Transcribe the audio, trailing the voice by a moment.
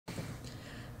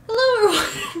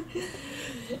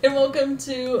And welcome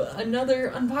to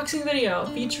another unboxing video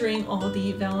featuring all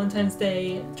the Valentine's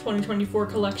Day 2024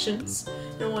 collections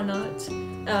and whatnot.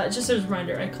 Just as a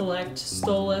reminder, I collect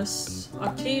Stolas,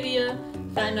 Octavia,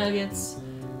 Fat Nuggets,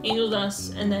 Angel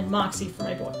Dust, and then Moxie for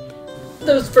my boy.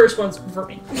 Those first ones for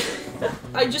me.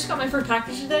 I just got my first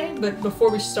package today, but before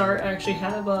we start, I actually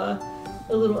have a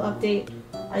little update.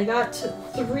 I got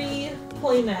 3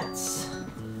 playmats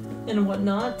and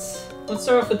whatnot. Let's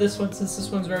start off with this one since this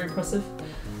one's very impressive.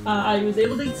 I was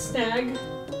able to snag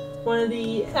one of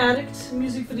the Addict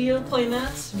music video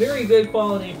playmats. Very good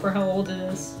quality for how old it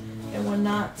is and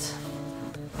whatnot.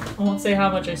 I won't say how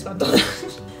much I spent on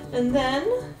it. And then,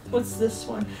 what's this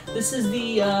one? This is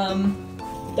the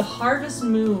Harvest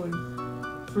Moon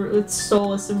with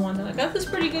Stolas and whatnot. I got this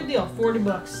pretty good deal, 40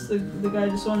 bucks. The guy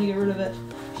just wanted to get rid of it.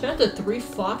 Shout out to 3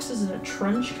 foxes and a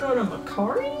trench coat on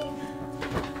Macari.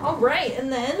 Alright,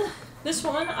 and then this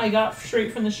one I got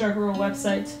straight from the Shark World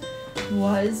website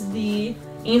was the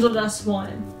Angel Dust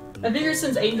one. I figured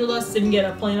since Angel Dust didn't get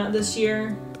a playmat this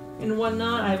year and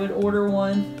whatnot, I would order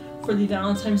one for the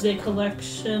Valentine's Day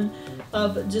collection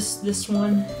of just this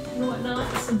one and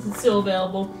whatnot since it's still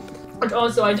available. Which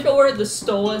also, I did order the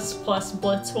Stolas plus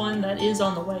Blitz one that is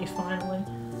on the way finally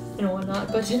and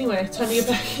whatnot. But anyway, time to get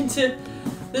back into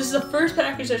this. Is the first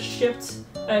package that shipped.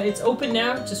 It's open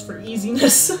now just for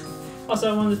easiness.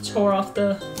 Also, I wanted to tore off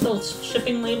the little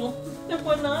shipping label and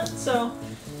whatnot, so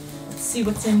let's see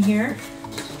what's in here.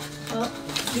 Oh,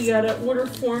 we got an order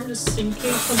form just in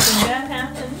case something bad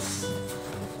happens.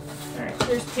 Alright,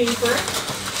 there's paper.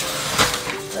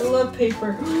 I love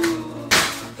paper.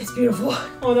 It's beautiful.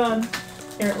 Hold on.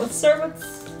 Here, let's start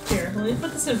with... Here, let me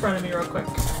put this in front of me real quick.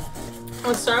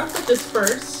 Let's start off with this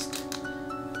first.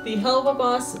 The Helluva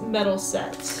Boss Metal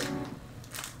Set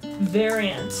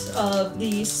variant of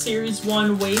the Series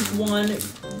 1 Wave 1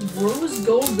 Rose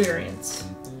Gold variant.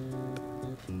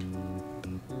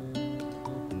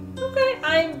 Okay,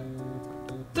 I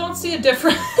don't see a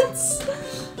difference.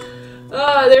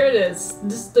 There it is.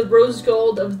 This is the Rose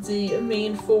Gold of the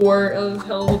main 4 of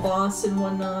Helluva Boss and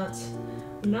whatnot.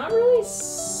 I'm not really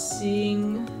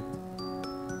seeing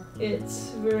it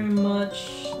very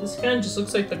much. This kind of just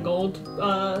looks like the gold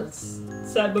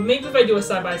set, but maybe if I do a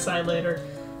side-by-side later,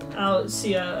 I'll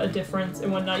see a difference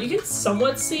and whatnot. You can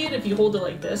somewhat see it if you hold it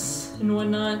like this and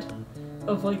whatnot,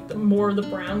 of like more of the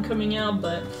brown coming out,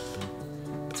 but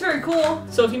it's very cool.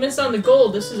 So if you missed on the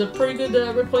gold, this is a pretty good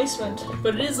replacement,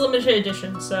 but it is limited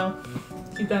edition, so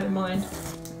keep that in mind.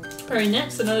 Alright,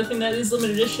 next, another thing that is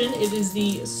limited edition, it is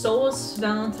the Stolas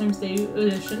Valentine's Day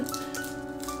edition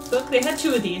book. They had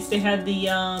 2 of these. They had the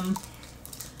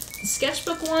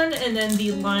sketchbook one and then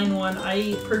the line one.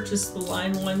 I purchased the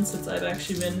line one since I've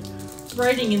actually been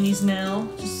writing in these now,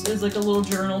 just as like a little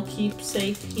journal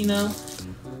keepsake, you know.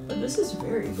 But this is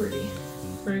very pretty,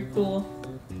 very cool.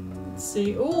 Let's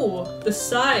see. Ooh, the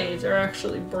sides are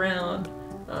actually brown.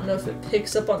 I don't know if it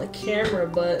picks up on the camera,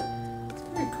 but it's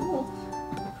very cool.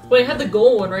 Wait, I have the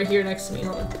gold one right here next to me.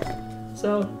 Hold on.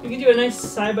 So you can do a nice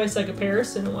side-by-side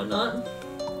comparison and whatnot.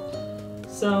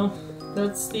 So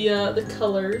that's the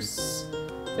colors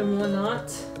and whatnot,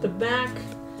 the back,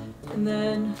 and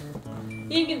then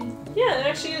you can,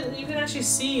 you can actually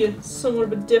see somewhat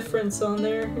of a difference on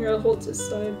there. Here, I'll hold this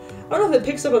side. I don't know if it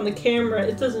picks up on the camera,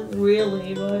 it doesn't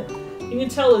really, but you can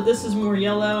tell that this is more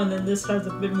yellow and then this has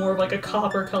a bit more of like a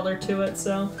copper color to it,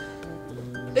 so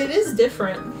it is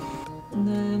different. And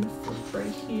then flip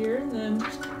right here, and then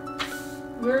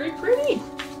very pretty.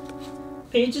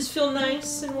 Pages feel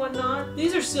nice and whatnot.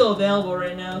 These are still available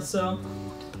right now, so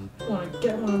I want to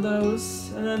get one of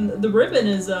those. And then the ribbon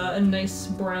is a nice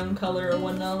brown color or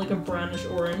whatnot, like a brownish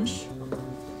orange.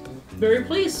 Very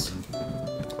pleased.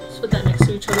 Let's put that next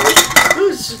to each other.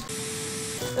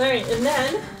 Alright, and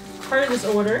then part of this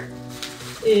order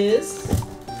is...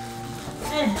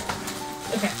 Okay.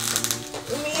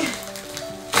 Let me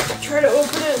try to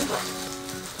open it.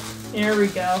 There we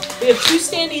go. We have 2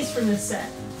 standees from this set.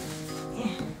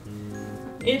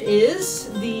 It is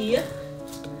the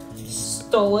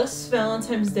Stolas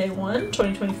Valentine's Day one,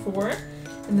 2024,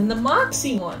 and then the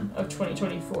Moxie one of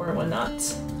 2024 and whatnot.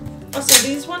 Also,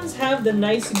 these ones have the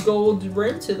nice gold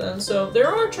rim to them, so they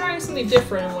are trying something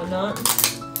different and whatnot.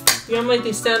 You know, like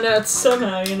they stand out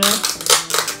somehow, you know?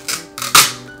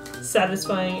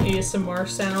 Satisfying ASMR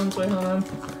sounds. Wait, hold on.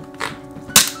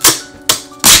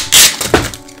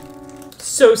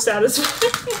 So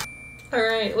satisfying.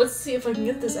 Alright, let's see if I can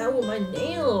get this out with my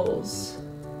nails.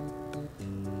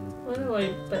 Why do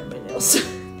I bite my nails?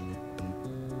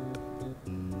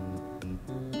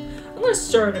 I'm gonna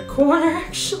start at a corner,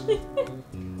 actually.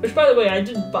 Which, by the way, I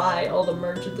did buy all the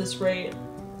merch at this rate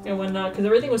and whatnot, because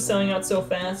everything was selling out so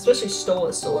fast, especially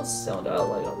Stolas. Stolas sold out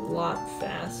like a lot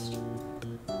fast.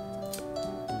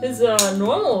 His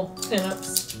normal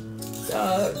pinups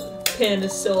pin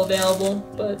is still available,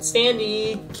 but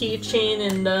Standee, keychain,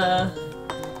 and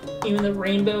even the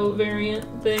rainbow variant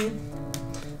thing,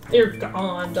 they're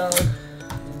gone, dog.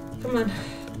 Come on.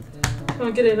 Come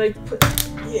on, get it, like,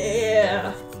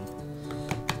 yeah!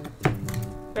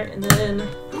 Alright, and then,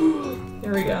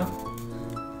 there we go.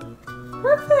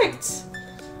 Perfect!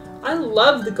 I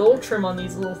love the gold trim on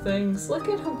these little things. Look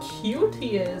at how cute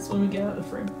he is when we get out of the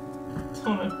frame.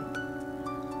 Hold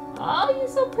on. Oh, you're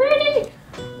so pretty!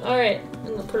 Alright,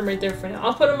 I'm gonna put him right there for now.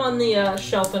 I'll put him on the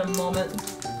shelf in a moment.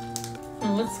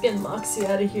 And let's get Moxie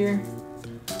out of here.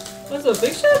 Also,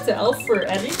 big shout out to Elf for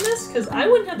editing this, because I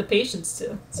wouldn't have the patience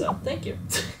to. So, thank you.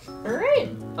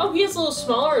 Alright. Oh, he has a little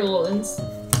smaller little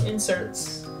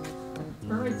inserts.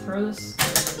 Where do I throw this?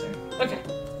 Okay.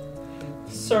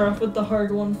 Start off with the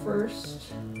hard one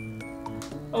first.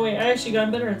 Oh wait, I actually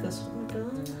got better at this one. Oh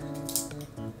my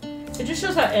god. It just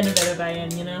shows how innovative I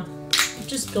am, you know?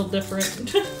 Just build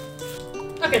different.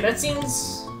 Okay, that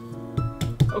seems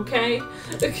okay.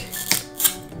 Okay.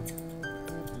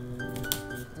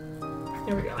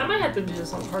 There we go. I might have to do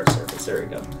this on hard surface. There we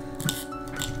go.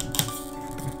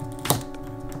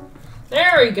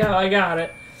 There we go. I got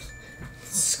it.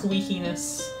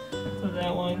 Squeakiness of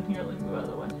that one. Here, let me move out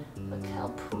of the way. Look how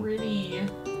pretty.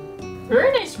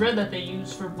 Very nice red that they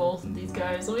use for both of these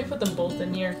guys. Let me put them both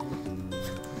in here.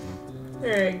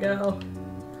 There you go.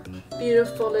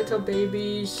 Beautiful little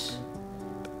babies.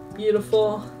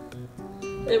 Beautiful.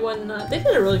 They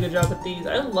did a really good job with these.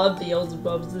 I love the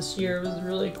Vivziepop this year. It was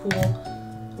really cool.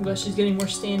 I'm glad she's getting more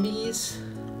standees.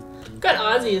 Got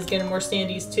Ozzy is getting more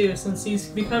standees too, since he's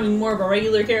becoming more of a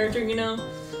regular character, you know,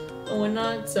 and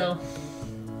whatnot. So,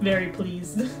 very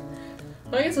pleased.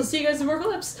 Well, I guess I'll see you guys in more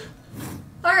clips.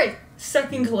 Alright,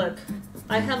 second clip.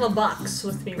 I have a box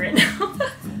with me right now.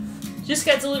 Just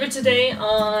got delivered today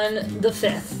on the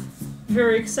 5th.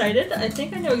 Very excited. I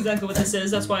think I know exactly what this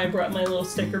is. That's why I brought my little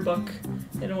sticker book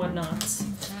and whatnot.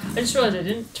 I just realized I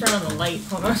didn't turn on the light.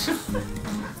 Hold on.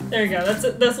 There you go. That's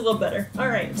a little better.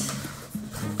 Alright.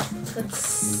 Let's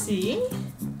see.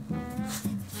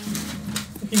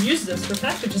 I can use this for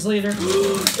packages later.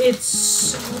 It's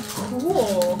so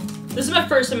cool. This is my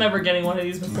first time ever getting one of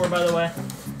these before, by the way.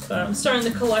 But I'm starting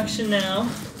the collection now.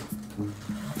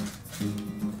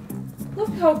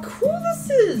 Look how cool this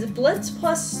is! Blitz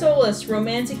plus Stolas,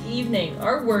 Romantic Evening.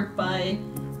 Artwork by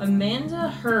Amanda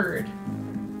Hurd.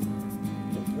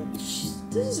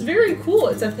 This is very cool.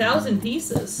 It's 1,000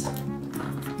 pieces.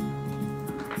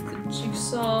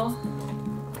 Jigsaw.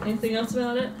 Anything else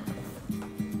about it?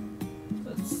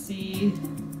 Let's see.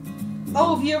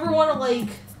 Oh, if you ever want to, like...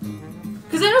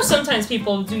 Because I know sometimes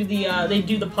people do the, they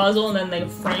do the puzzle and then they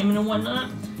frame it and whatnot.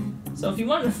 So if you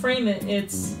want to frame it,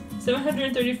 it's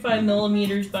 735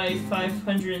 millimeters by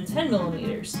 510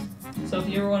 millimeters. So if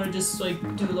you ever want to just, like,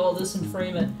 do all this and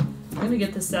frame it. I'm going to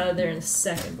get this out of there in a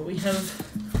second, but we have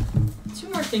 2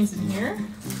 more things in here.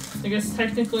 I guess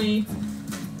technically,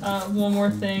 one more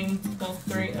thing. Well,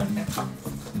 3. Okay.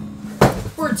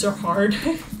 Words are hard.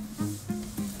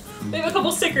 We have a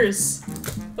couple stickers.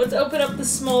 Let's open up the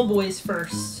small boys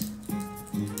first.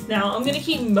 Now, I'm going to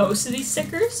keep most of these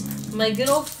stickers. My good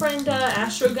old friend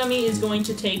Astro Gummy is going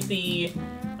to take the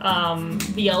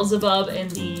Vivziepop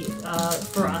and the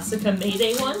Verostica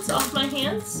Mayday ones off my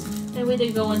hands. That way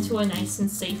they go into a nice and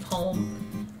safe home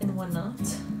and whatnot.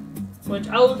 Which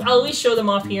I'll at least show them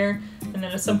off here, and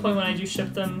then at some point when I do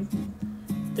ship them,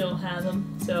 they'll have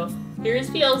them. So here's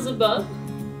Vivziepop.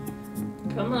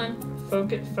 Come on,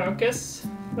 focus, focus,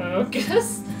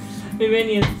 focus. Maybe I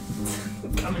need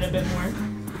to come in a bit more.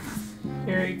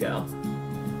 Here we go.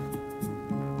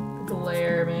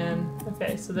 Glare, man.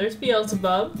 Okay, so there's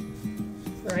Vivziepop,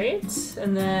 right?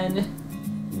 And then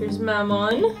here's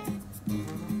Mammon.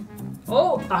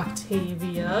 Oh,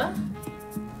 Octavia.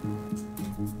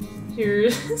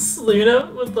 Here's Luna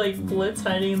with, like, Blitz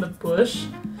hiding in the bush.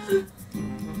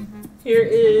 Here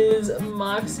is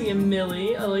Moxie and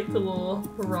Millie. I like the little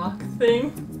rock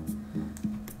thing.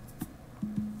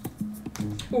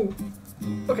 Ooh.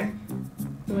 Okay.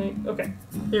 Wait, okay.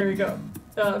 Here we go.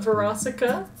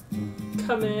 Verostica.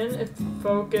 Come in if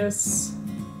focus.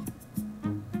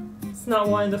 It's not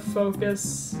wanting to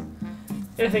focus.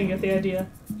 I think you get the idea.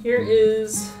 Here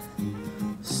is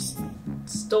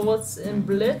Stolas and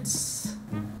Blitz.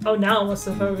 Oh, now it wants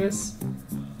to focus.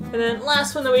 And then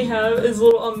last one that we have is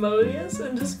little Amodius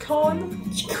and just calling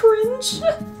them cringe.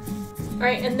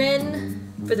 Alright, and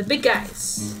then for the big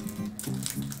guys.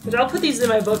 But I'll put these in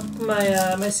my book,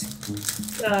 my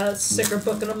sticker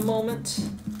book in a moment.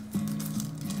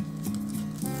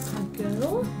 There we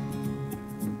go.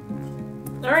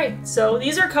 Alright, so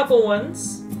these are a couple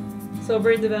ones.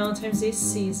 Celebrate the Valentine's Day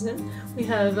season. We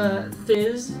have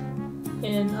Fizz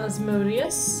and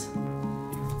Osmodeus.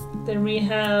 Then we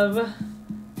have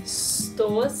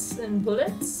Stolas and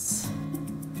Bullets.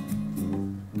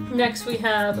 Next we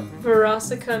have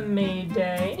Veronica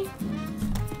Mayday.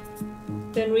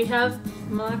 Then we have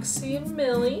Moxie and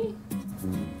Millie.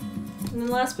 And then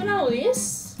last but not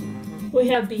least, we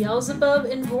have Beelzebub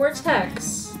and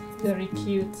Vortex. Very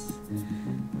cute.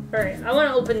 Alright, I want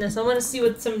to open this. I want to see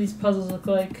what some of these puzzles look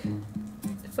like.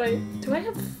 Do I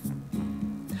have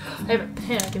a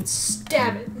pen. I can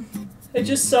stab it. I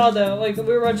just saw though, like we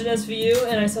were watching SVU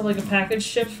and I saw like a package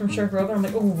shipped from Shark Rope and I'm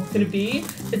like, oh, what could it be?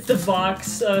 It's the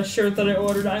Vox shirt that I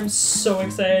ordered. I'm so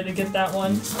excited to get that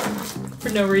one for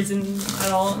no reason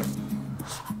at all.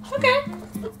 Okay.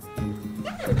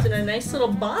 It's in a nice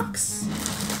little box.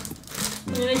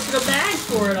 And a nice little bag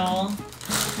for it all.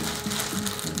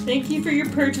 Thank you for your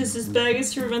purchase. This bag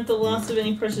is to prevent the loss of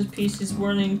any precious pieces.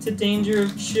 Warning, to danger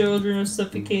of children of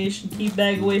suffocation. Keep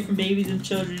bag away from babies and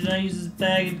children. Do not use this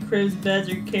bag in cribs, beds,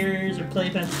 or carriers, or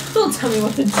playpens. Don't tell me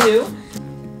what to do!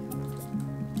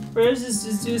 First is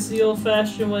just use the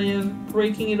old-fashioned way of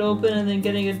breaking it open and then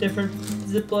getting a different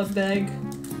Ziploc bag.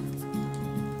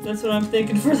 That's what I'm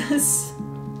thinking for this.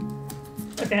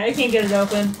 Okay, I can't get it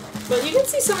open. But you can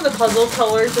see some of the puzzle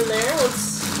colors in there.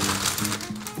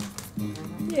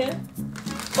 Yeah.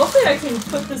 Hopefully I can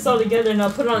put this all together and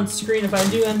I'll put it on screen if I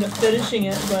do end up finishing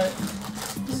it, but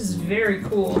this is very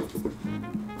cool.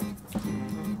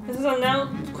 Because I'm now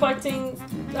collecting,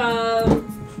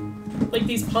 like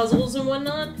these puzzles and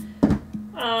whatnot.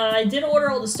 I did order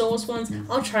all the Stolas ones.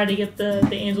 I'll try to get the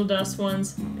Angel Dust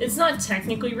ones. It's not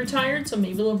technically retired, so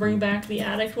maybe they'll bring back the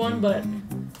Addict one, but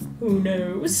who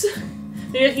knows?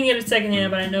 Maybe I can get it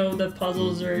secondhand, but I know the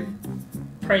puzzles are...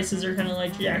 prices are kind of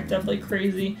like jacked up like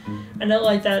crazy. I know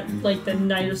like that, like the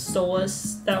Night of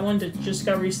Stolas, that one that just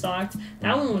got restocked,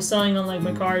 that one was selling on like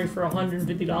Mercari for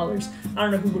 $150. I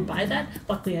don't know who would buy that.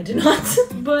 Luckily I did not.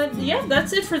 But yeah,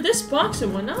 that's it for this box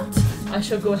and whatnot. I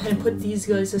shall go ahead and put these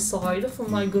guys aside for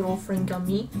my girlfriend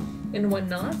Gummy and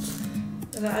whatnot.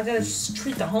 I gotta just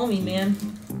treat the homie, man.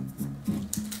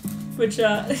 Which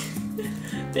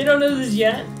they don't know this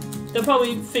yet. They'll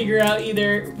probably figure out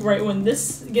either right when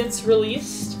this gets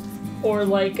released or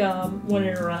like when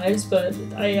it arrives, but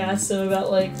I asked them about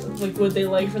like what they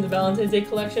like from the Valentine's Day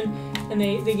collection and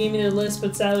they gave me the list,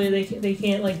 but sadly they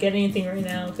can't like get anything right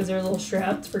now because they're a little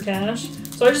strapped for cash.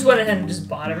 So I just went ahead and just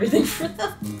bought everything for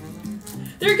them.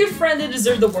 They're a good friend, they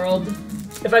deserve the world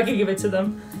if I could give it to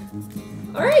them.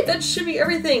 Alright, that should be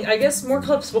everything. I guess more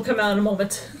clips will come out in a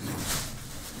moment.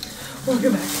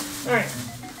 Welcome back. Alright,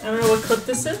 I don't know what clip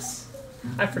this is.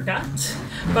 I forgot,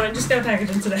 but I just got a package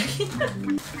in today.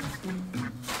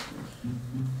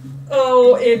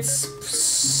 Oh, it's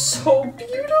so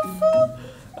beautiful!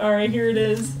 Alright, here it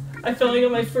is. I finally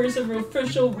got my first ever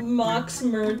official Mox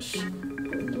merch.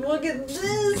 Look at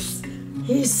this!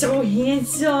 He's so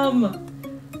handsome!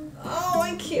 Oh,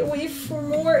 I can't wait for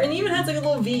more. And he even has like a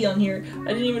little V on here. I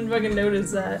didn't even fucking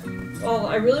notice that. Oh,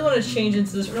 I really want to change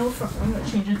into this. No, fuck, I'm gonna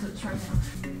change into this right now.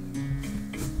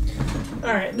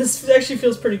 Alright, this actually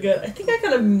feels pretty good. I think I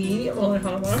got a medium. Oh, hold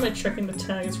on, why am I checking the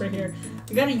tag? It's right here.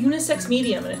 I got a unisex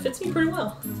medium, and it fits me pretty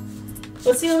well.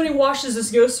 Let's see how many washes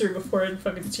this goes through before it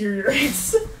fucking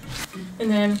deteriorates. And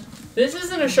then, this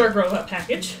isn't a Shark Robot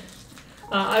package.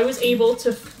 I was able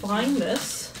to find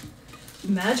this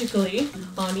magically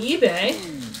on eBay.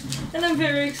 And I'm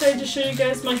very excited to show you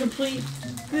guys my complete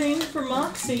thing for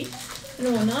Moxie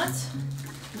and whatnot.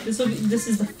 This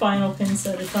is the final pin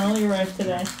set. It finally arrived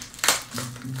today.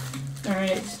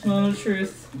 Alright, moment of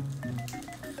truth.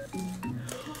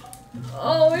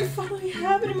 Oh, I finally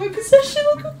have it in my possession!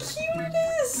 Look how cute it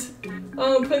is!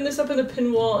 I'm putting this up in the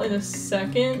pin wall in a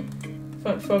second.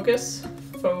 Focus.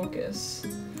 Focus.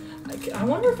 I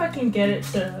wonder if I can get it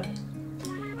to...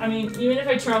 I mean, even if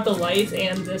I turn off the lights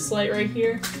and this light right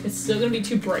here, it's still gonna be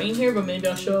too bright in here, but maybe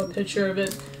I'll show a picture of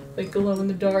it, like glow in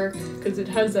the dark, because it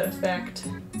has that effect.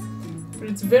 But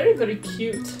it's very, very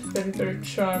cute. Very, very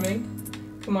charming.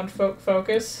 Come on,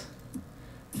 focus.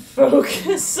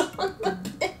 Focus on the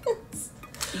pins!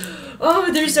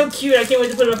 Oh, they're so cute! I can't wait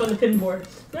to put it up on the pin board.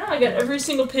 Now I got every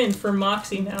single pin for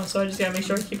Moxie now, so I just gotta make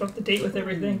sure I keep up to date with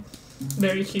everything.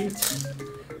 Very cute.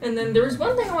 And then there was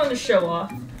one thing I wanted to show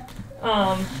off.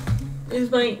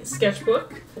 Is my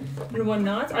sketchbook and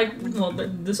whatnot. Well,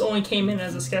 this only came in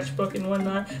as a sketchbook and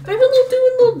whatnot. But I've been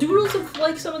doing little doodles of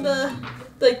like some of the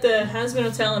like the Has-Been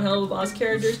Hotel and Hell of a Boss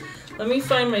characters, let me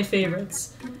find my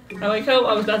favorites. I like how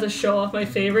I was about to show off my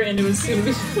favorite and it was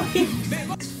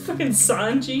fucking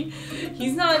Sanji.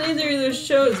 He's not in either of those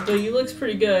shows, but he looks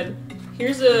pretty good.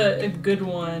 Here's a good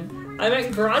one. I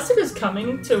mean, Veronica's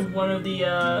coming to one of the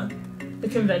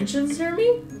conventions near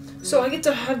me, so I get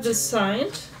to have this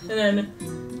signed, and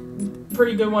then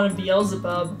pretty good one of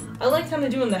Beelzebub. I like kind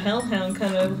of doing the Hellhound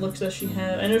kind of looks that she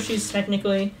had. I know she's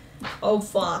technically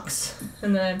Fox,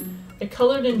 and then I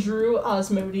colored and drew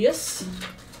Osmodeus,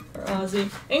 or Ozzy.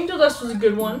 Angel Dust was a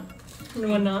good one, and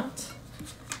whatnot.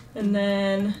 And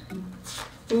then,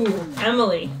 ooh,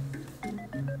 Emily,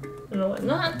 and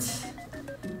whatnot.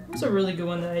 That was a really good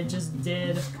one that I just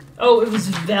did. Oh, it was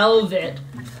Velvet.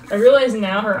 I realize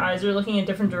now her eyes are looking in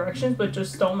different directions, but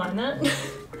just don't mind that.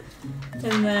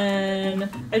 And then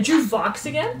I drew Vox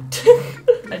again.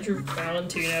 I drew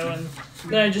Valentino, and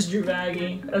then I just drew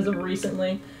Vaggie as of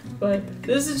recently. But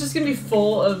this is just gonna be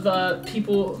full of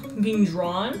people being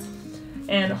drawn,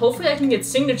 and hopefully I can get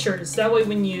signatures. That way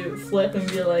when you flip and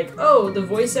be like, oh, the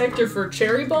voice actor for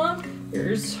Cherry Bomb,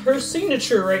 here's her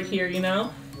signature right here, you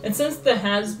know? And since the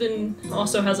Has-Been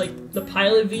also has like the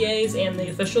pilot VAs and the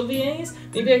official VAs,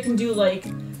 maybe I can do like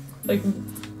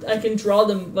I can draw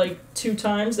them like 2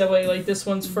 times. That way, like this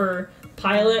one's for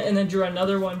pilot, and then draw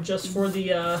another one just for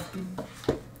the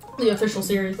official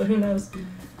series. But who knows?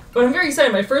 But I'm very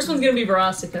excited. My first one's gonna be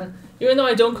Veronica. Even though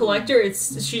I don't collect her,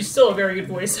 she's still a very good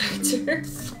voice actor.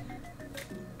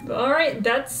 But all right,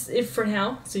 that's it for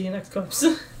now. See you next clips.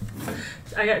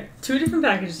 I got 2 different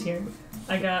packages here.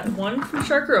 I got one from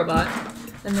Shark Robot,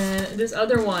 and then this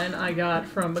other one I got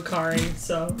from Macari.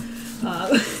 So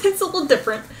it's a little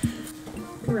different.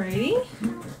 Alrighty.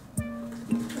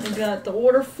 I got the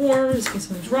order form, just in case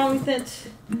something's wrong with it.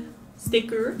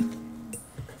 Sticker.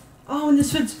 Oh, and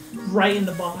this fits right in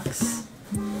the box.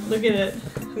 Look at it.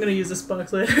 I'm gonna use this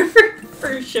box later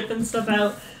for shipping stuff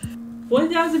out.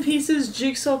 1,000 pieces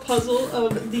jigsaw puzzle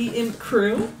of the Imp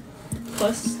crew,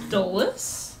 plus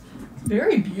Stolas.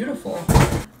 Very beautiful.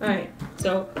 Alright,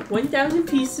 so 1,000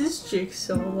 pieces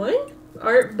jigsaw one.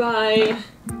 Art by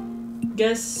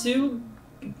Gasu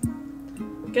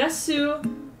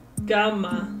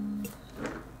Gama.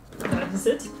 That is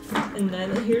it. And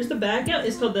then here's the back out.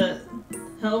 It's called the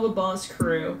Hell of a Boss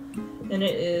Crew. And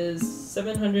it is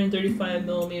 735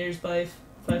 millimeters by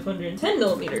 510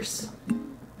 millimeters.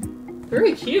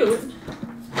 Very cute.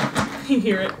 You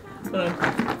hear it.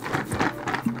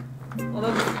 All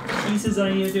the pieces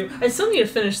I need to do. I still need to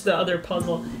finish the other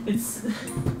puzzle. It's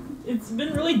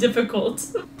been really difficult.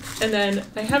 And then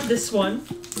I have this one.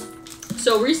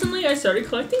 So recently I started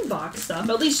collecting box stuff,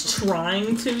 at least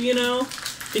trying to, you know,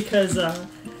 because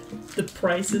the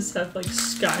prices have like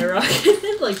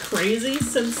skyrocketed like crazy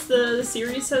since the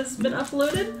series has been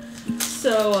uploaded.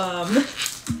 So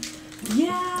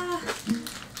yeah,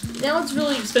 now it's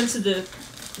really expensive to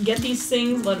get these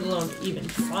things, let alone even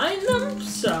find them.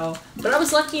 So, but I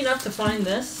was lucky enough to find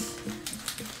this,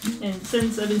 and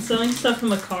since I've been selling stuff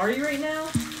from Macari right now,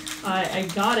 I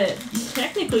got it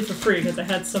technically for free because I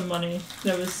had some money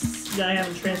that I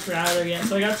haven't transferred out of there yet.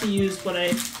 So I got to use what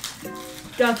I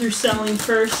got through selling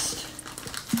first.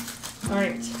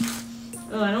 Alright.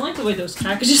 Oh, I don't like the way those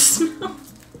packages smell.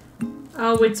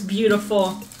 Oh, it's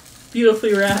beautiful.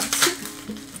 Beautifully wrapped.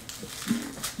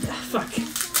 Ah, fuck.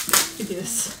 Look at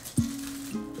this.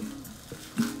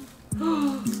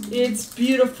 Oh, it's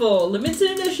beautiful.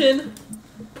 Limited edition.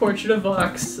 Portrait of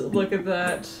Vox. Look at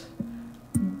that.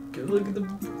 Look at the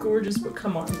gorgeous, but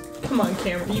come on,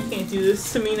 camera, you can't do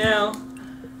this to me now.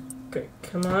 Okay,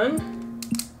 come on.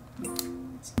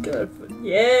 It's good.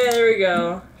 Yeah, there we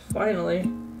go. Finally.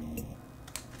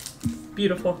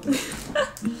 Beautiful.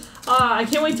 I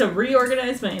can't wait to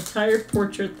reorganize my entire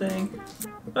portrait thing.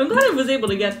 I'm glad I was able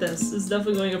to get this. It's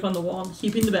definitely going up on the wall. I'm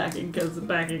keeping the backing because the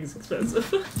backing is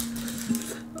expensive.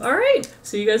 Alright,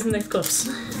 see you guys in the next clips.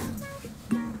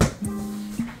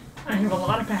 I have a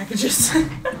lot of packages.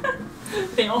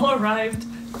 They all arrived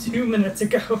 2 minutes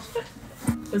ago.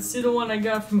 Let's do the one I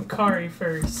got from Macari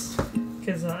first,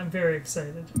 because I'm very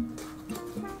excited.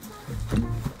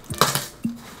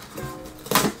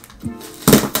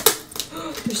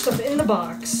 There's stuff in the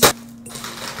box.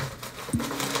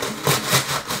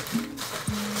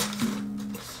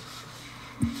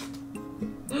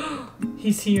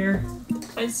 He's here.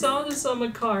 I saw this on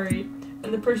Macari,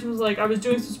 and the person was like, I was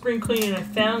doing some spring cleaning and I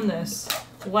found this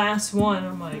last one.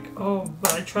 I'm like, oh,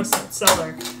 but I trust that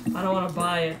seller. I don't want to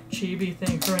buy a chibi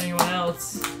thing for anyone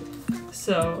else.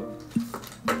 So,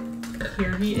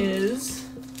 here he is.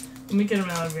 Let me get him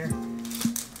out of here.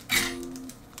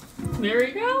 There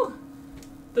we go.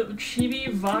 The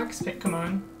chibi Vox pin. Come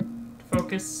on.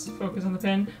 Focus. Focus on the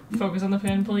pin. Focus on the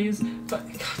pin, please. But,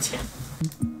 goddamn.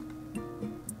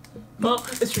 Well,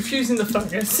 it's refusing to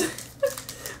focus.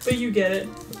 But you get it.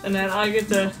 And then I get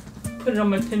to put it on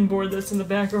my pin board that's in the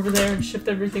back over there and shift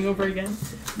everything over again.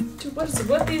 Dude,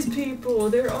 what these people?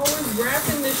 They're always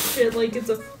wrapping this shit like it's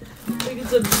a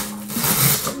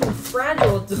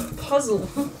fragile, it's a puzzle.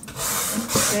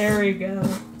 There we go.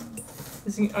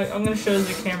 I'm gonna show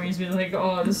the cameras be like,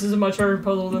 oh, this is a much harder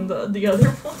puzzle than the other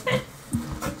one.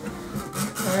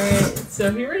 Alright,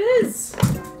 so here it is.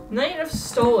 Knight of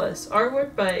Stolas,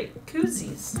 artwork by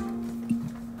Koozies.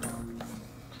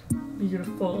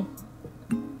 Beautiful.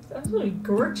 It's absolutely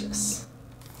gorgeous.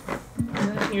 And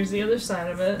then here's the other side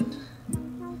of it.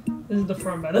 This is the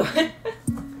front, by the way.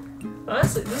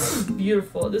 Honestly, this is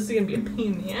beautiful. This is gonna be a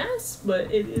pain in the ass,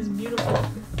 but it is beautiful.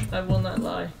 I will not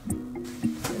lie.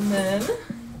 And then...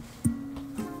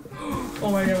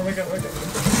 oh my god, oh my god, oh my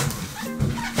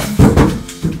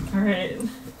god. Alright.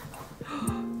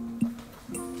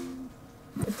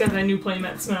 It's got that new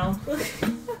playmat smell.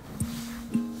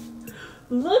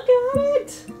 Look at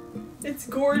it! It's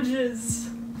gorgeous.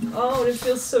 Oh, and it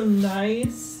feels so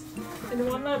nice. And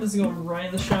why not just go right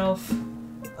on the shelf?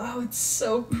 Oh, it's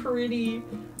so pretty.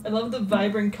 I love the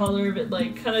vibrant color of it,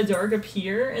 like kind of dark up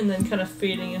here and then kind of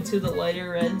fading into the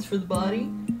lighter reds for the body.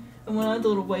 And why not the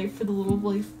little white for the little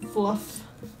white fluff?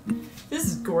 This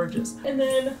is gorgeous. And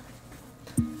then,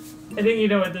 I think you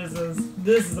know what this is.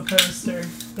 This is a poster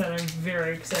that I'm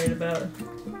very excited about.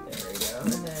 There we go.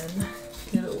 And then,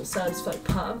 get a little satisfied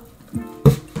pop.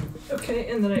 Okay,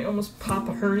 and then I almost pop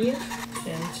a hernia.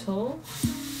 Gentle.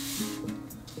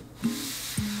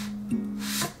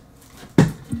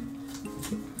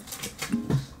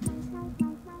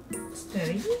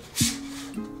 Steady.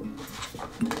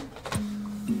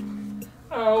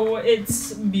 Oh,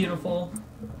 it's beautiful.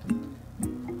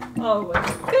 Oh my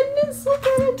goodness, look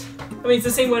at it! I mean, it's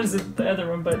the same one as the other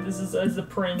one, but this is as the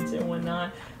print and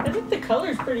whatnot. I think the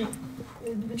color's pretty...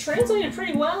 it translated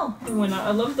pretty well and whatnot.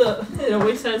 I love it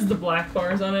always has the black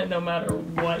bars on it no matter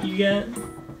what you get.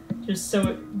 Just so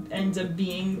it ends up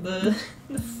being the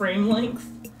frame length.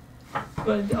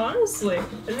 But honestly,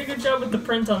 they did a good job with the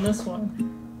print on this one.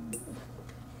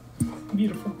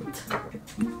 Beautiful.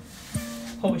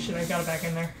 Holy shit, I got it back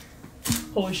in there.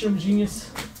 Holy shit, I'm a genius.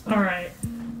 Alright,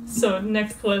 so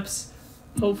next clips,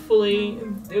 hopefully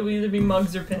it will either be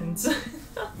mugs or pins.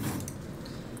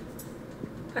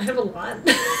 I have a lot.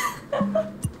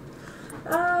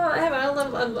 I have a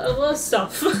lot of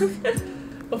stuff.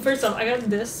 Well, first off, I got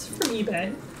this from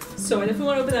eBay. So I definitely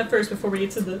want to open that first before we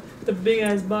get to the big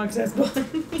ass box that's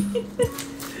behind me.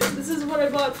 This is what I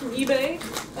bought from eBay,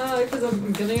 because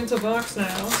I'm getting into a box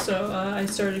now, so I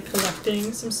started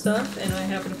collecting some stuff, and I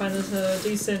happened to find this at a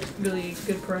decent, really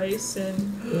good price,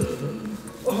 and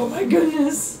oh my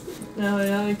goodness! Now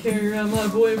I carry around my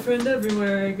boyfriend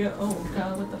everywhere I go. Oh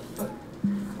god, what the fuck?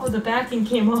 Oh, the backing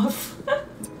came off.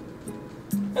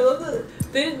 I love that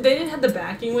they didn't have the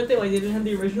backing with it, like they didn't have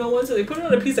the original one, so they put it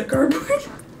on a piece of cardboard.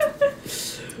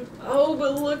 Oh,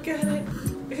 but look at it.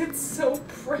 It's so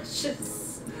precious.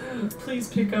 Please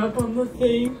pick up on the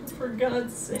thing, for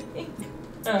God's sake.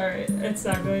 Alright, it's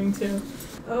not going to.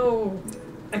 Oh,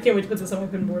 I can't wait to put this on my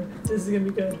pin board. This is gonna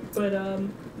be good. But,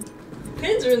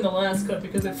 pins are in the last clip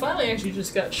because it finally actually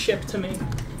just got shipped to me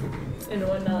and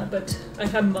whatnot, but I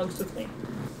have mugs with me.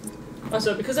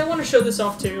 Also, because I want to show this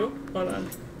off too, hold on.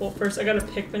 Well, first I got a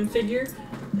Pikmin figure.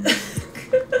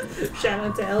 Shout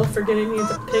out to Elle for getting me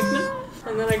into Pikmin.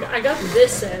 And then I got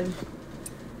this in.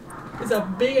 It's a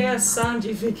big-ass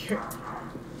Sanji figure.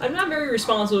 I'm not very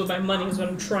responsible with my money is what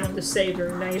I'm trying to say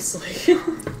very nicely.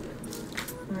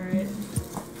 Alright.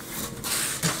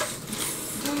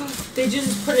 They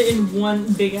just put it in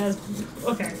one big-ass...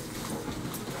 okay.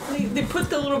 They put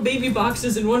the little baby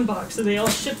boxes in one box, so they all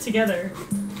ship together.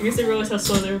 I guess they realized how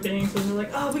slow they were being, so they're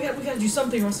like, oh, we gotta do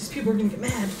something or else these people are gonna get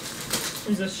mad.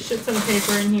 There's a shit ton of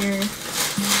paper in here.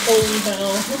 Holy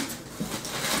hell.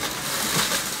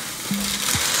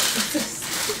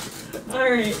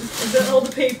 Alright, I've got all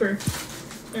the paper.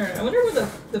 Alright, I wonder where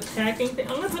the packing thing...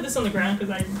 I'm gonna put this on the ground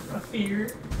because I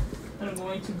fear that I'm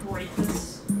going to break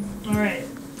this. Alright.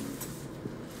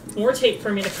 More tape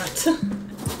for me to cut.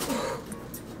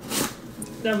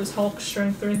 That was Hulk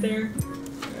strength right there.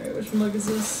 Alright, which mug is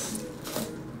this?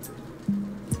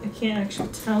 I can't actually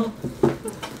tell.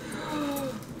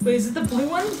 Wait, is it the blue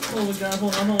one? Oh my god,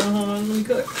 hold on. Let me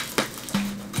cook.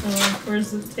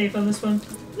 Where's the tape on this one?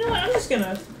 No, I'm just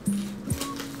gonna...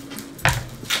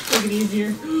 make it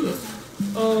easier.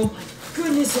 Oh my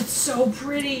goodness, it's so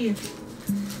pretty!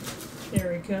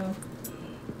 There we go.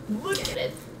 Look at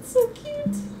it. It's so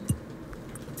cute.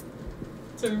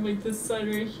 So like this side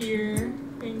right here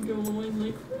and go in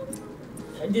like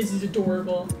this is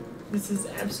adorable. This is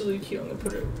absolutely cute. I'm gonna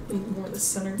put it more in the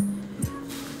center.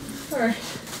 Alright.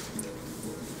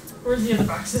 Where's the other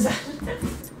boxes at?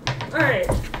 Alright.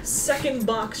 Second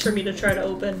box for me to try to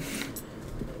open.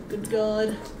 Good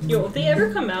God. Yo, if they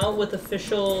ever come out with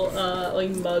official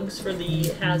like mugs for the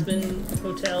Has-Been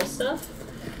Hotel stuff,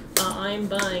 I'm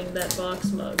buying that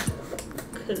box mug.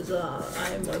 Because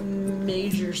I'm a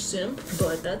major simp,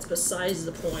 but that's besides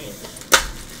the point.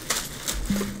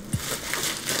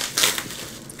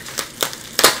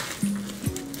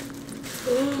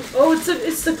 Oh,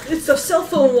 it's the cell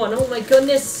phone one. Oh my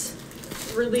goodness!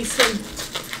 Release him,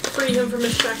 free him from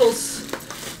his shackles.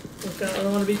 Oh God, I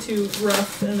don't want to be too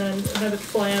rough, and then have it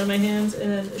fly out of my hands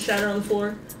and then shatter on the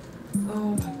floor.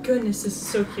 Oh my goodness, this is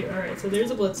so cute. All right, so there's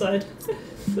the Blitz side,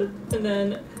 and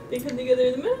then they come together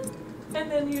in the middle, and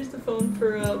then here's the phone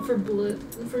for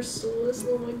Solus.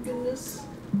 Oh my goodness!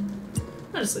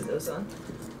 I'll just leave those on.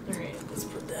 All right, let's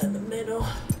put that in the middle.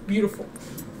 Beautiful.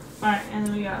 Alright, and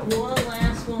then we got one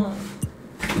last one.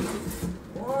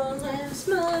 One last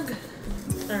mug.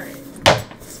 Alright.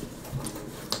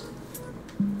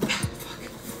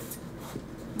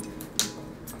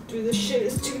 Dude, this shit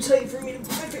is too tight for me to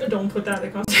put. Don't put that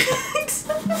in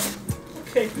context.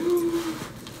 Okay.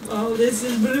 Oh, this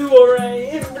is blue,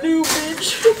 alright. Blue,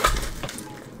 bitch.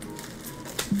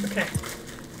 Okay.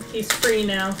 He's free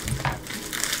now.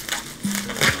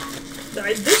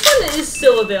 This one is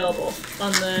still available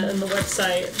on the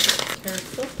website.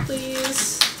 Careful,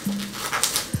 please.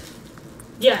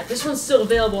 Yeah, this one's still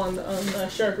available on the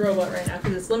Shark Robot right now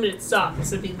because it's limited stock.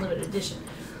 This would be limited edition.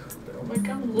 But oh my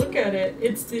God, look at it!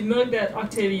 It's the mug that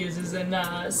Octavia uses in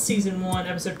season 1,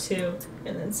 episode 2,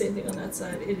 and then same thing on that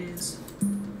side. It is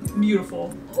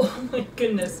beautiful. Oh my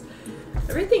goodness.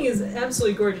 Everything is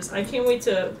absolutely gorgeous. I can't wait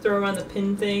to throw around the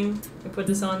pin thing and put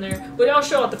this on there. But I'll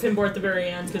show out the pin board at the very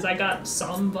end because I got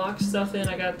some box stuff in.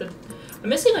 I'm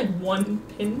missing like one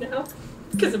pin now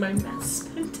because of my mass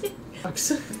spending.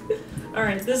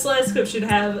 Alright, this last clip should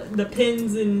have the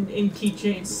pins and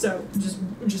keychains, so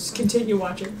just continue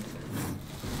watching.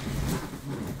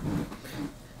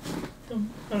 I'm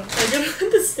gonna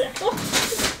put this down.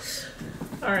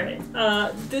 Alright,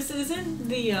 this isn't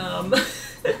the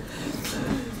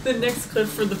the next clip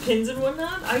for the pins and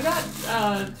whatnot. I got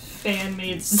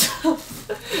fan-made stuff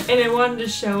and I wanted to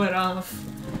show it off.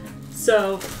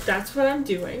 So that's what I'm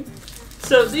doing.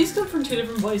 So these come from 2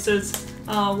 different places.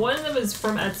 One of them is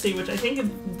from Etsy, which I think is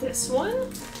this one.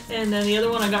 And then the other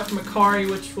one I got from Akari,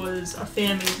 which was a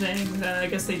fan-made thing that I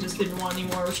guess they just didn't want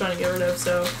anymore, was trying to get rid of.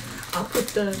 So I'll put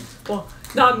the, well,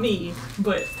 not me,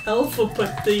 but Elf will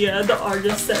put the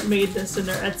artist that made this in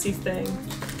their Etsy thing.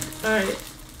 Alright.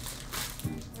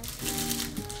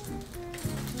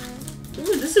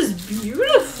 Ooh, this is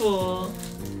beautiful!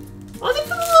 Oh, they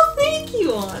put a little thank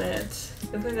you on it!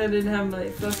 I think I didn't have my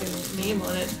fucking name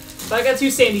on it. But I got 2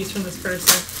 Sandies from this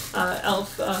person.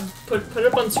 Elf, put it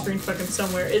up on screen fucking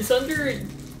somewhere. It's under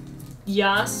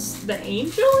Yas the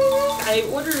Angel, I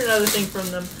ordered another thing from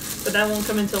them, but that won't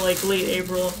come until like late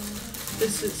April.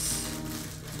 This is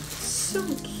so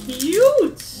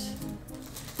cute!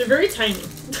 They're very tiny.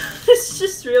 It's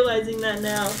just realizing that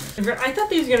now. I thought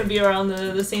these were gonna be around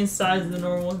the same size as the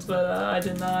normal ones, but I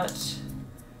did not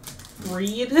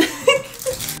read.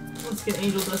 Let's get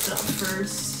Angel Dust out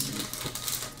first.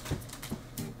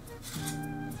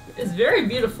 It's very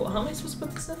beautiful. How am I supposed to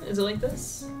put this in? Is it like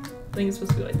this? I think it's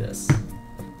supposed to be like this. I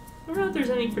don't know if there's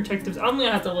any protectives. I'm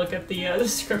gonna have to look at the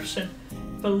description.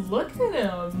 But look at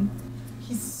him.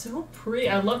 He's so pretty.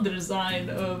 I love the design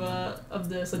of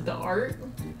this, like the art.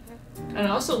 And I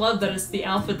also love that it's the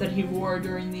outfit that he wore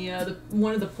during the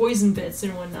one of the poison bits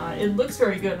and whatnot. It looks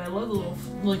very good, and I love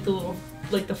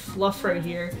the fluff right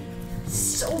here. It's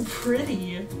so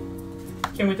pretty.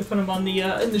 Can't wait to put him on the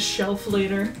in the shelf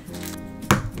later.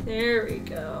 There we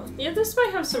go. Yeah, this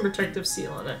might have some protective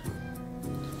seal on it.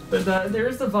 But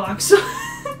there's the Vox.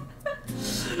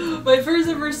 My first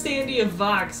ever standee of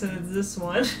Vox, and it's this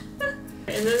one.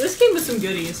 And then this came with some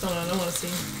goodies. Hold on, I want to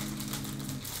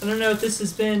see. I don't know if this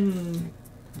has been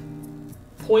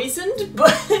poisoned,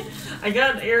 but I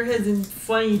got Airheads and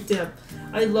Funny Dip.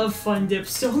 I love Fun Dip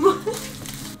so much.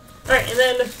 Alright, and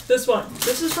then this one.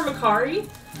 This is from Akari.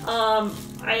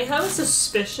 I have a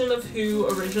suspicion of who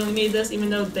originally made this, even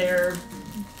though their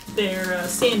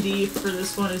standee for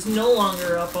this one is no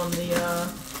longer up on the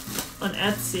on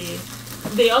Etsy.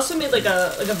 They also made like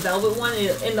a velvet one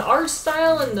in the art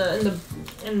style and the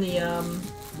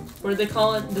what do they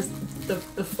call it?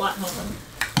 The flat one.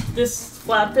 This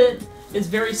flat bit is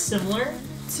very similar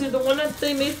to the one that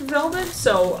they made for Velvet,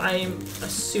 so I'm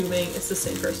assuming it's the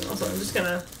same person. Also, I'm just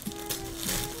gonna...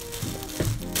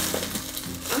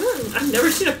 I've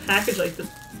never seen a package like this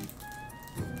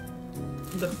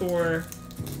before.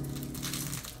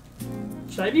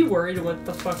 Should I be worried what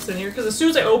the fuck's in here? Because as soon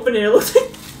as I open it, it looks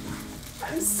like...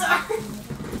 I'm sorry.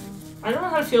 I don't know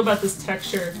how to feel about this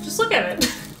texture. Just look at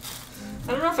it.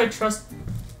 I don't know if I trust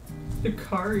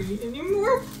Hikari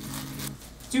anymore.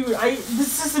 Dude,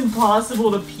 this is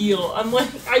impossible to peel. I'm like,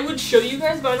 I would show you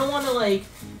guys, but I don't want to like,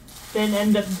 then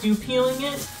end up peeling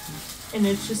it. And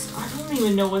it's just, I don't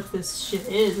even know what this shit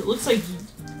is. It looks like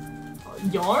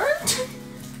yarn?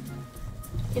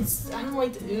 I don't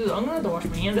like, ew, I'm gonna have to wash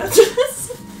my hands after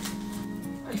this.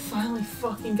 I finally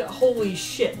fucking got, holy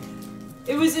shit.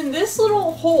 It was in this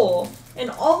little hole, and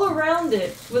all around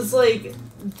it was like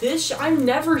this. I've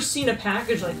never seen a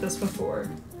package like this before.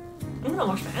 I'm gonna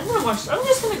like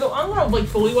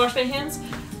fully wash my hands,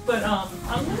 but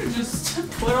I'm gonna just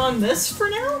put on this for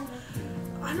now.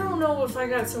 I don't know if I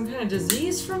got some kind of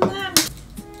disease from that.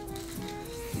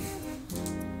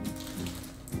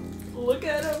 Look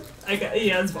at him.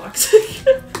 Yeah, it's box.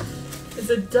 It's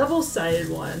a double-sided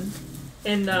one.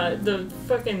 And the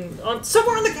fucking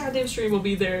somewhere on the goddamn stream will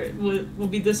be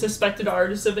the suspected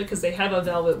artist of it, because they have a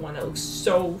velvet one that looks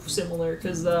so similar,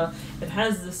 because it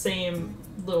has the same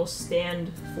little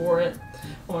stand for it.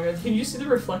 Oh my god, can you see the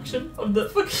reflection of the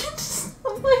fucking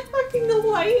of my fucking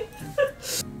light?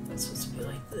 It's supposed to be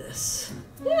like this.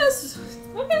 Yes.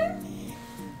 Okay.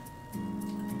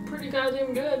 Pretty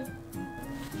goddamn good.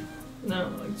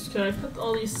 No, can I put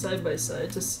all these side by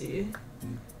side to see?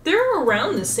 They're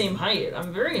around the same height.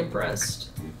 I'm very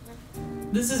impressed.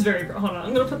 This is very... Hold on,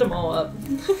 I'm gonna put them all up.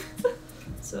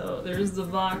 So, there's the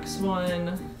Vox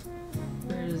one.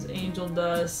 There's Angel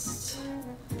Dust.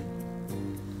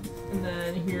 And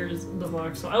then here's the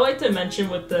Vox one. I like to mention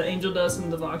with the Angel Dust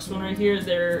and the Vox one right here,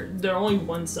 they're only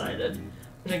one-sided.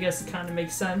 Which I guess kind of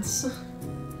makes sense.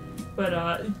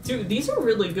 But, dude, these are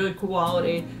really good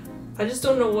quality. I just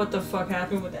don't know what the fuck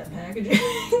happened with that packaging.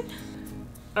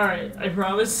 Alright, I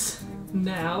promise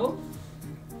now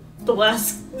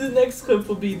the next clip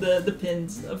will be the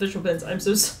pins, official pins. I'm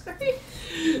so sorry.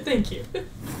 Thank you.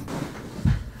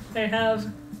 I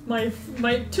have my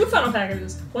two final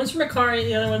packages. One's from Hikari,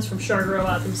 the other one's from Shark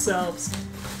Robot themselves.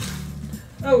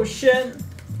 Oh shit.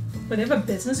 Wait, they have a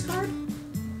business card?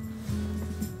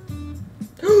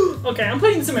 Okay, I'm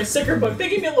putting this in my sticker book. They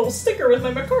gave me a little sticker with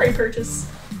my Hikari purchase.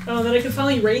 Oh, then I can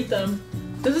finally rate them.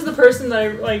 This is the person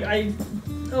that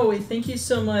oh wait, thank you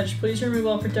so much. Please remove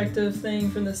all protective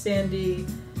thing from the standee.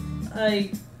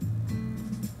 I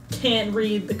can't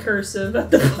read the cursive at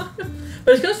the bottom.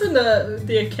 But it comes from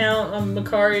the account on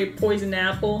Hikari Poison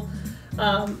Apple.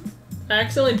 I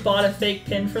accidentally bought a fake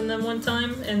pin from them one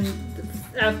time, and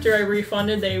after I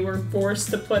refunded, they were forced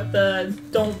to put the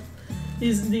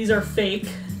these are fake.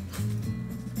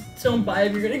 Don't buy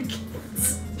if you're gonna get it.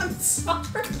 I'm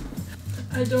sorry.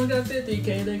 I don't got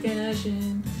 50k to cash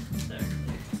in.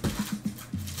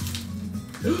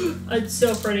 It's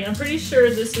so pretty. I'm pretty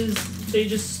sure they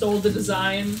just stole the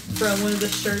design from one of the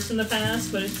shirts in the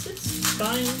past, but it's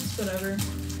fine, it's whatever.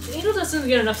 Angel doesn't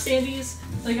get enough standees.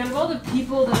 Like, out of all the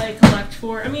people that I collect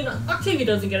for, I mean, Octavia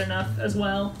doesn't get enough as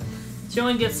well. She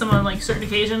only gets some on, like, certain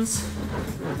occasions,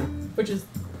 which is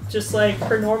just like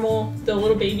her normal, the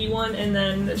little baby one, and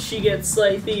then she gets,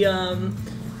 like, the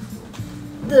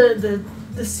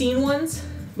scene ones.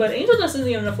 But Angel doesn't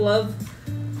get enough love.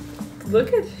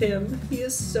 Look at him. He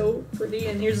is so pretty.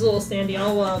 And here's a little standee.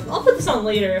 I'll put this on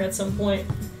later at some point.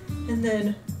 And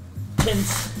then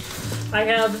pins. I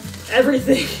have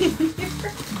everything in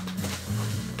here.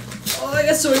 Oh, I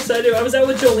got so excited. I was out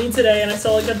with Jolene today and I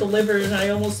saw it got delivered and I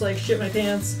almost like shit my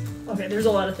pants. Okay, there's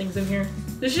a lot of things in here.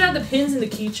 This should have the pins and the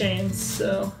keychains,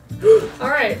 so.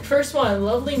 Alright, first one.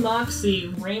 Lovely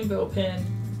Moxie rainbow pin.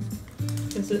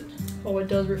 Is it? Oh, it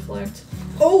does reflect.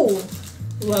 Oh!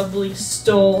 Lovely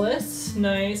Stolas.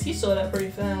 Nice. He sold that pretty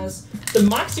fast. The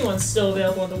Moxie one's still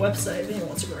available on the website if anyone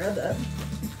wants to grab that.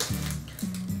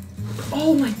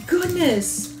 Oh my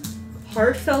goodness!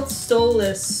 Heartfelt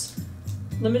Stolas.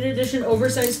 Limited edition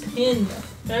oversized pin.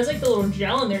 It has like the little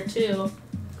gel in there too.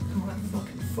 Come on,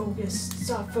 fucking focus.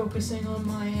 Stop focusing on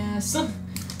my ass.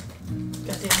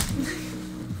 Goddamn.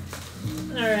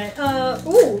 Alright,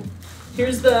 ooh!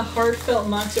 Here's the Heartfelt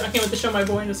Moxie. I can't wait to show my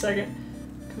boy in a second.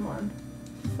 Come on.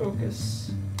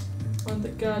 Focus on the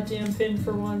goddamn pin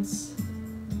for once.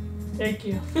 Thank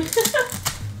you.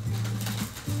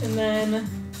 And then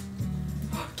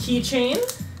keychain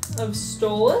of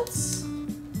Stolitz.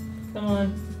 Come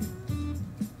on.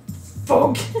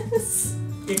 Focus.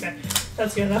 Okay.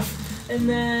 That's good enough. And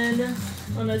then,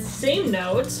 on the same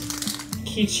note,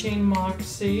 Keychain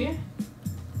Moxie.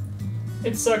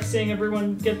 It sucks seeing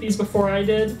everyone get these before I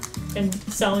did and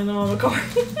selling them on the card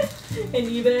and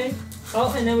eBay.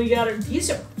 Oh, and then we got it. These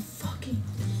are fucking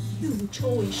huge.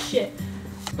 Holy shit.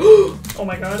 Oh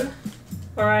my god.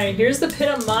 Alright, here's the pin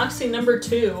of Moxie number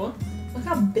 2. Look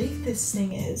how big this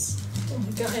thing is. Oh my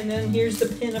god. And then here's the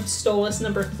pin of Stolas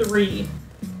number 3.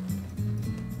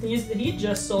 He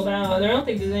just sold out. I don't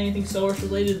think there's anything Stolas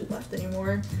related left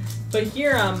anymore. But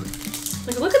here,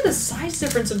 like, look at the size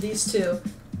difference of these two.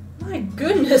 My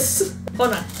goodness.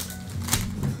 Hold on.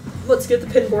 Let's get the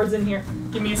pin boards in here.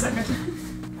 Give me a second.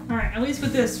 Alright, at least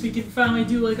with this, we can finally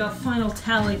do like a final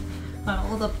tally on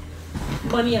all the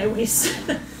money I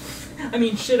wasted. I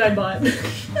mean, shit I bought.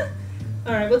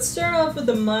 Alright, let's start off with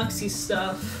the Moxie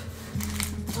stuff.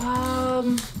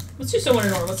 Let's do someone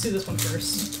in order. Let's do this one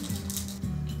first.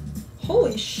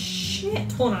 Holy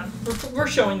shit. Hold on. We're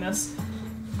showing this.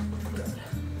 Good.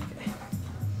 Okay.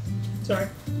 Sorry.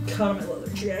 Caught on my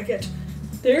leather jacket.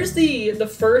 There's the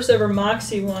first ever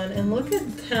Moxie one, and look at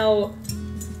how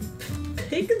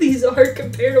big these are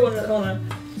compared to one another. Hold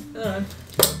on.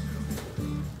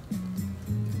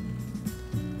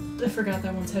 I forgot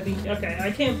that one's heavy. Okay,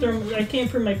 I can't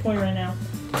prove my point right now,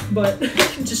 but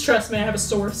just trust me, I have a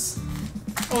source.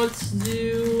 Let's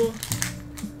do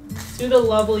the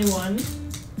lovely one.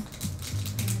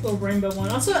 Little rainbow one.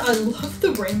 Also, I love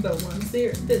the rainbow ones.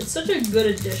 They're such a good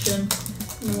addition.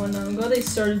 And I'm glad they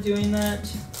started doing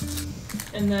that.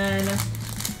 And then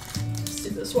let's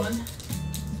do this one.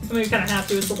 I mean, we kind of have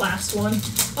to. It's the last one.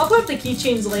 I'll put up the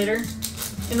keychains later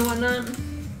and whatnot.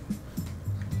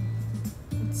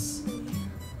 Let's see.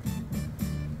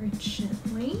 Very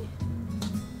gently.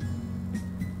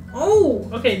 Oh,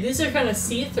 okay. These are kind of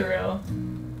see-through.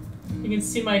 You can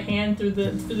see my hand through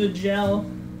the gel.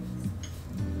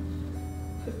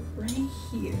 Put it right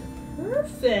here.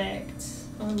 Perfect.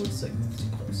 Oh, it looks like it's too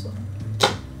close up.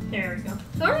 There we go.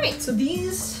 Alright, so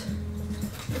these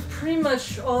are pretty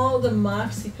much all the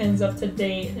Moxie pins up to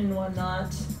date and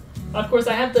whatnot. Of course,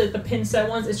 I have the pin set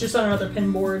ones. It's just on another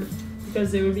pin board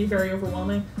because it would be very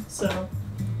overwhelming. So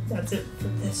that's it for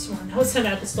this one. Now let's send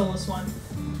out the Stolas one.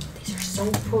 These are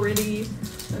so pretty.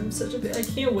 I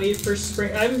can't wait for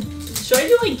spring. Should I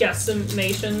do like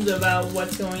guesstimations about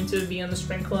what's going to be in the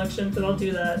spring collection? Because I'll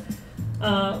do that.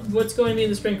 What's going to be in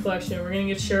the spring collection? We're gonna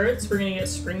get shirts. We're gonna get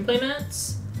spring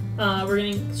playmats.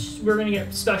 We're gonna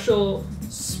get special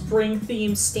spring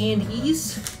themed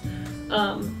standees.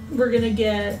 We're gonna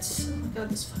get. Oh my god,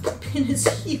 this fucking pin is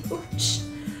huge.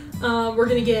 We're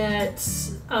gonna get.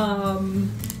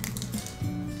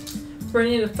 We're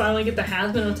gonna finally get the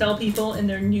Hazbin Hotel people and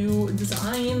their new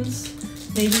designs.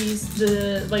 Maybe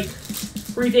the like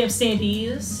revamped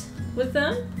standees with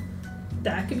them.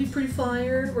 That could be pretty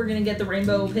fire. We're gonna get the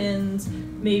rainbow pins,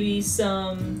 maybe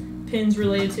some pins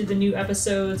related to the new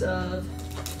episodes of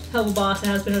Helluva Boss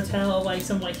and Hazbin Hotel, like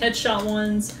some like headshot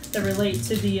ones that relate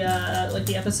to the like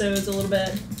the episodes a little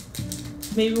bit.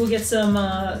 Maybe we'll get some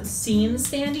scene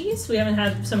standees. We haven't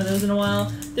had some of those in a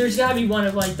while. There's gotta be one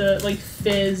of like the like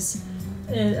Fizz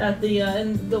at the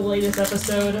in the latest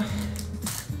episode.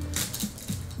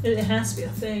 It has to be a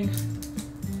thing.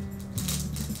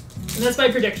 And that's my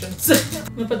predictions.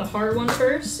 I'm gonna put the hard one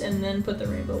first and then put the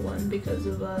rainbow one because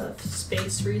of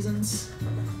space reasons.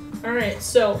 Alright,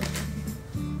 so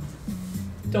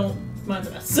don't mind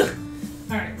the mess.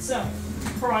 Alright, so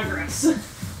progress.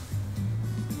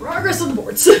 Progress on the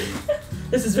boards.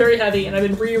 This is very heavy and I've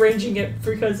been rearranging it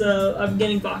because I'm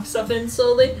getting box stuff in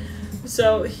slowly.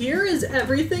 So here is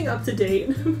everything up to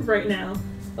date right now.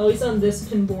 At least on this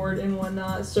pin board and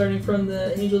whatnot, starting from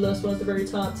the Angel Dust one at the very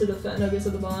top to the Fat Nuggets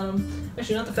at the bottom.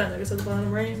 Actually, not the Fat Nuggets at the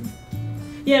bottom, right?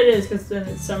 Yeah, it is, because then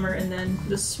it's summer and then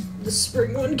the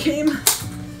spring one came.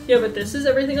 Yeah, but this is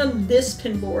everything on this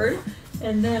pin board.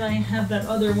 And then I have that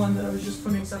other one that I was just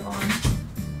putting stuff on.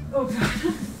 Oh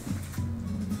god.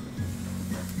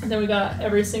 And then we got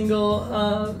every single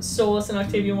Stolas and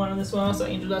Octavia one on this one, also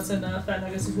Angel Dust and Fat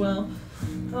Nuggets as well.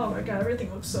 Oh my god, everything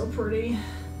looks so pretty.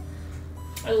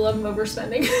 I love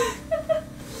overspending.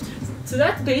 So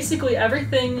that's basically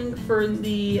everything for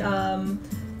the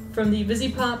from the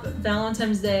Vivziepop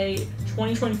Valentine's Day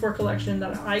 2024 collection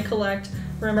that I collect.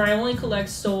 Remember, I only collect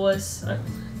Stolas,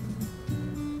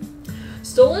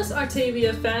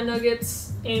 Octavia, Fat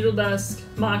Nuggets, Angel Dust,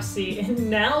 Moxie, and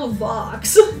now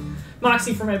Vox.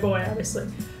 Moxie for my boy, obviously.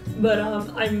 But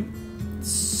I'm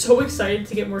so excited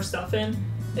to get more stuff in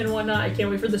and whatnot. I can't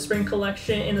wait for the spring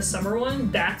collection and the summer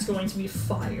one. That's going to be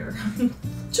fire.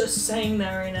 Just saying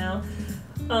that right now.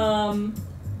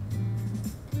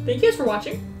 thank you guys for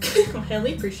watching. I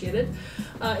highly appreciate it.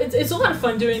 It's a lot of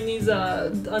fun doing these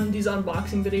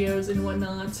unboxing videos and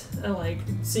whatnot. I like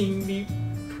seeing me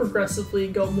progressively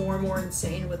go more and more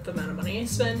insane with the amount of money I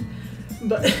spend.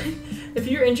 But if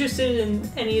you're interested in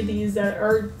any of these that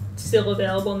are still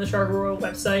available on the Shark Royal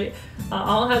website,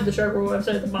 I'll have the Shark Royal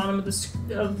website at the bottom of this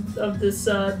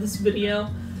this video,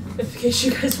 in case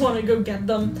you guys want to go get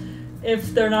them.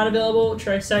 If they're not available,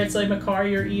 try sites like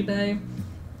Mercari or eBay.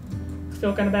 I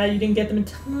feel kind of bad you didn't get them in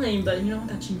time, but you know,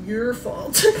 that's your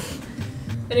fault.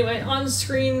 Anyway, on the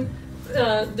screen,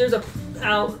 there's a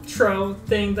outro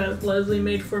thing that Leslie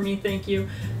made for me, thank you,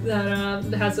 that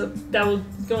was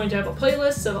going to have a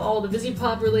playlist of all the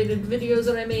Vivziepop related videos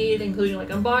that I made, including like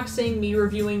unboxing, me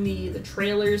reviewing the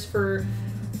trailers for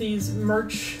these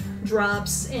merch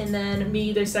drops, and then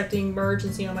me dissecting merch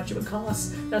and seeing how much it would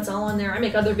cost. That's all on there. I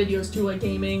make other videos too, like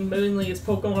gaming, mainly it's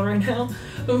Pokemon right now.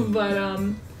 But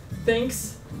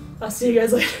thanks. I'll see you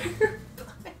guys later.